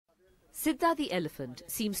Sidda the elephant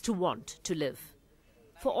seems to want to live.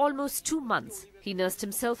 For almost 2 months, he nursed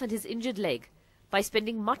himself and his injured leg by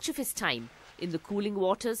spending much of his time in the cooling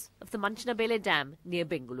waters of the Manchinabele Dam near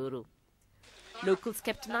Bengaluru. Locals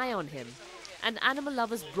kept an eye on him, and animal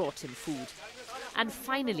lovers brought him food. And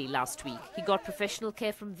finally last week, he got professional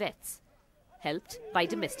care from vets, helped by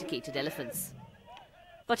domesticated elephants.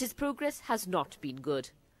 But his progress has not been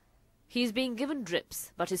good. He is being given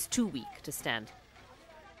drips, but is too weak to stand.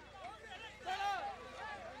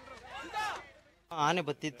 ಆನೆ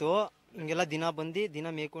ಬತ್ತಿತ್ತು ಹಿಂಗೆಲ್ಲ ದಿನ ಬಂದು ದಿನ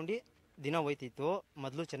ಮೇಯ್ಕೊಂಡು ದಿನ ಹೋಯ್ತಿತ್ತು.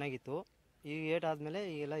 ಮೊದಲು ಚೆನ್ನಾಗಿತ್ತು. ಈಗ ಏಟಾದ್ಮೇಲೆ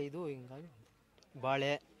ಈಗೆಲ್ಲ ಇದು ಹಿಂಗಾಗಿ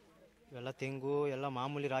ಬಾಳೆ ಇವೆಲ್ಲ ತೆಂಗು ಎಲ್ಲ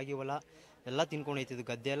ಮಾಮೂಲಿ ರಾಗಿ ಹೊಲ ಎಲ್ಲ ತಿನ್ಕೊಂಡು ಹೋಯ್ತಿದ್ದು.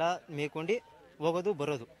 ಗದ್ದೆ ಎಲ್ಲ ಮೇಯ್ಕೊಂಡು ಹೋಗೋದು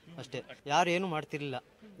ಬರೋದು ಅಷ್ಟೇ. ಯಾರು ಏನು ಮಾಡ್ತಿರ್ಲಿಲ್ಲ.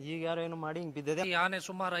 ಈಗ ಯಾರು ಏನು ಮಾಡಿ ಹಿಂಗೆ ಬಿದ್ದದೆ. ಈ ಆನೆ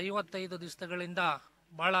ಸುಮಾರು 55 ದಿವಸಗಳಿಂದ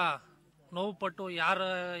ಬಹಳ ನೋವು ಪಟ್ಟು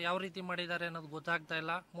ಯಾವ ರೀತಿ ಮಾಡಿದ್ದಾರೆ ಅನ್ನೋದು ಗೊತ್ತಾಗ್ತಾ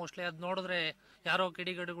ಇಲ್ಲ. ಮೋಸ್ಟ್ಲಿ ಅದು ನೋಡಿದ್ರೆ ಯಾರೋ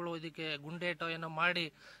ಕಿಡಿಗೇಡಿಗಳು ಇದಕ್ಕೆ ಗುಂಡೇಟೋ ಏನೋ ಮಾಡಿ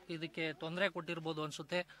ಇದಕ್ಕೆ ತೊಂದರೆ ಕೊಟ್ಟಿರ್ಬೋದು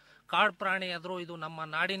ಅನ್ಸುತ್ತೆ. ಕಾಡು ಪ್ರಾಣಿ ಆದರೂ ಇದು ನಮ್ಮ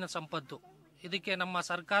ನಾಡಿನ ಸಂಪತ್ತು. ಇದಕ್ಕೆ ನಮ್ಮ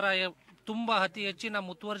ಸರ್ಕಾರ ತುಂಬಾ ಅತಿ ಹೆಚ್ಚಿನ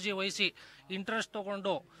ಮುತುವರ್ಜಿ ವಹಿಸಿ ಇಂಟ್ರೆಸ್ಟ್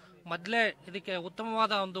ತಗೊಂಡು ಮೊದಲೇ ಇದಕ್ಕೆ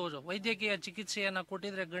ಉತ್ತಮವಾದ ಒಂದು ವೈದ್ಯಕೀಯ ಚಿಕಿತ್ಸೆಯನ್ನು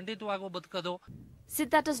ಕೊಟ್ಟಿದ್ರೆ ಖಂಡಿತವಾಗೂ ಬದುಕೋದು.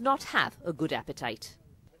 Sidda does not have a good appetite.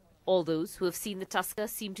 All those who have seen the tusker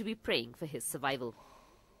seem to be praying for his survival.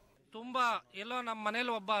 ತುಂಬಾ ಎಲ್ಲೋ ನಮ್ಮ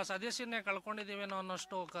ಮನೇಲಿ ಒಬ್ಬ ಸದಸ್ಯನ್ನೇ ಕಳ್ಕೊಂಡಿದ್ದೀವೇನೋ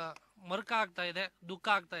ಅನ್ನೋಷ್ಟು ಮರುಕ ಆಗ್ತಾ ಇದೆ, ದುಃಖ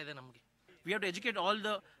ಆಗ್ತಾ ಇದೆ ನಮಗೆ. We have to educate all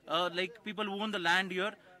the people who own the land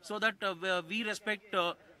here, so that we respect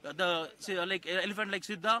the elephant like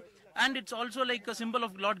Sidda, and it's also like a symbol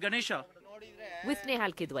of Lord Ganesha. With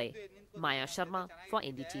Nehal Kidwai, Maya Sharma for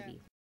NDTV.